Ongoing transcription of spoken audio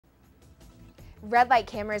Red light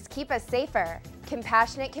cameras keep us safer,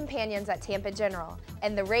 compassionate companions at Tampa General,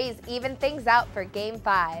 and the Rays even things out for Game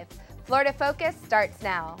 5. Florida Focus starts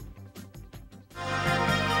now.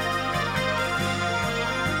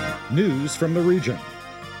 News from the region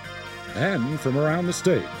and from around the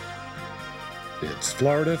state. It's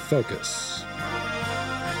Florida Focus.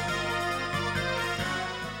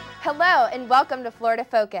 Hello and welcome to Florida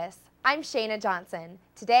Focus. I'm Shana Johnson.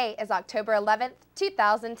 Today is October 11th,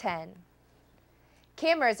 2010.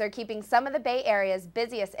 Cameras are keeping some of the Bay Area's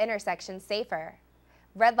busiest intersections safer.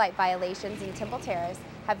 Red light violations in Temple Terrace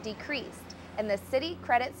have decreased, and the city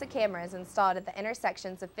credits the cameras installed at the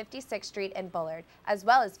intersections of 56th Street and Bullard, as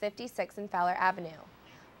well as 56th and Fowler Avenue.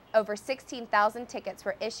 Over 16,000 tickets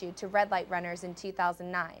were issued to red light runners in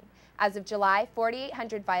 2009. As of July,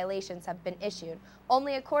 4,800 violations have been issued,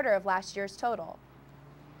 only a quarter of last year's total.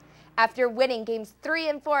 After winning games 3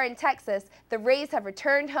 and 4 in Texas, the Rays have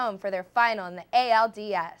returned home for their final in the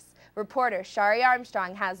ALDS. Reporter Shari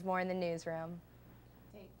Armstrong has more in the newsroom.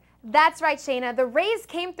 That's right, Shana. The Rays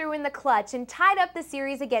came through in the clutch and tied up the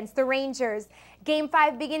series against the Rangers. Game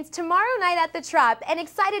 5 begins tomorrow night at the Trop, and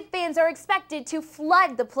excited fans are expected to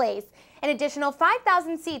flood the place. An additional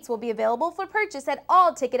 5,000 seats will be available for purchase at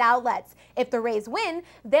all ticket outlets. If the Rays win,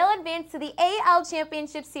 they'll advance to the AL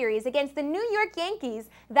Championship Series against the New York Yankees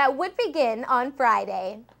that would begin on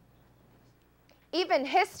Friday. Even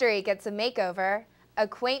history gets a makeover. A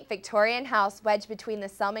quaint Victorian house wedged between the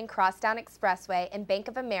Selman Crosstown Expressway and Bank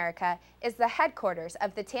of America is the headquarters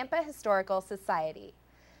of the Tampa Historical Society.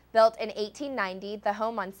 Built in 1890, the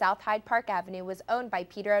home on South Hyde Park Avenue was owned by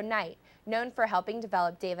Peter O'Knight, known for helping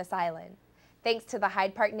develop Davis Island. Thanks to the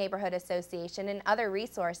Hyde Park Neighborhood Association and other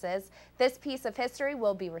resources, this piece of history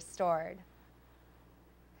will be restored.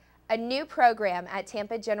 A new program at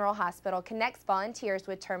Tampa General Hospital connects volunteers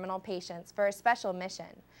with terminal patients for a special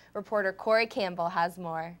mission. Reporter Cori Campbell has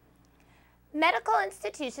more. Medical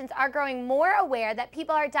institutions are growing more aware that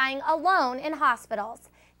people are dying alone in hospitals.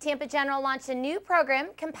 Tampa General launched a new program,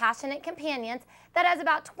 Compassionate Companions, that has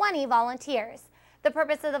about 20 volunteers. The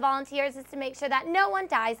purpose of the volunteers is to make sure that no one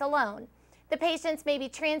dies alone. The patients may be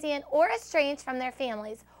transient or estranged from their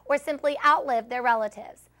families, or simply outlive their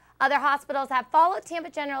relatives. Other hospitals have followed Tampa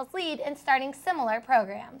General's lead in starting similar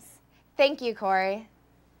programs. Thank you, Cori.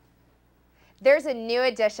 There's a new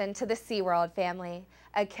addition to the SeaWorld family.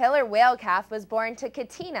 A killer whale calf was born to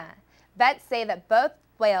Katina. Vets say that both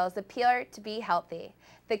whales appear to be healthy.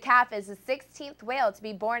 The calf is the 16th whale to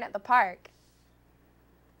be born at the park.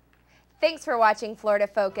 Thanks for watching Florida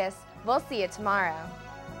Focus. We'll see you tomorrow.